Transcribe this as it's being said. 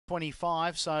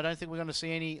6:25, so I don't think we're going to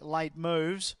see any late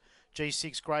moves.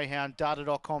 G6 Greyhound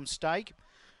Data.com stake.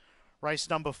 Race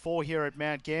number 4 here at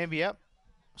Mount Gambier.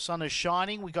 Sun is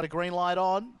shining. We got a green light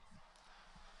on.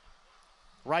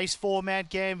 Race 4 Mount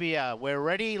Gambier. We're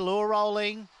ready. Lure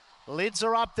rolling. Lids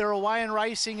are up, they're away and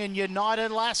racing, and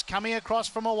United Lass coming across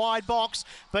from a wide box,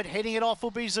 but heading it off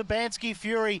will be Zabanski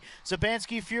Fury.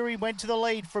 Zabanski Fury went to the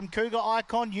lead from Cougar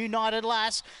Icon, United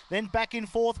Lass, then back in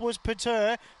fourth was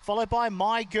Pater, followed by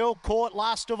My Girl Court,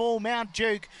 last of all Mount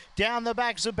Duke. Down the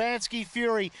back, Zabanski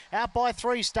Fury, out by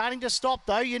 3, starting to stop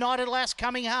though, United Lass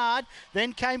coming hard,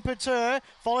 then came Pater,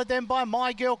 followed them by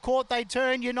My Girl Court, they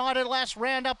turn, United Lass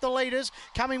round up the leaders,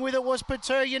 coming with it was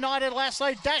Pater, United Lass,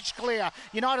 they dash clear,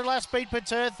 United Lass beat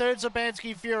Pater, third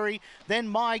Zabanski Fury, then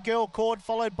My Girl Court,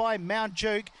 followed by Mount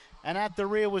Duke, and at the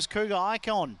rear was Cougar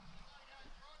Icon.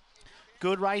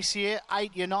 Good race here,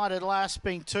 8 United Lass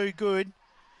being too good,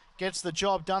 gets the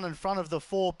job done in front of the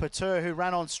 4 Pater, who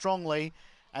ran on strongly,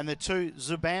 and the 2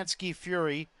 Zabanski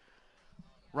Fury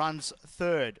runs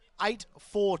third.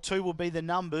 8-4-2 will be the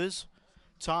numbers,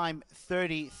 time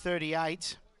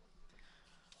 30:38.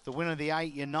 The winner of the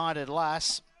 8 United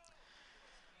Lass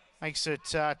makes it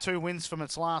 2 wins from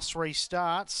its last 3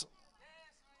 starts.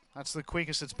 That's the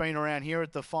quickest it's been around here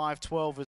at the 5:12.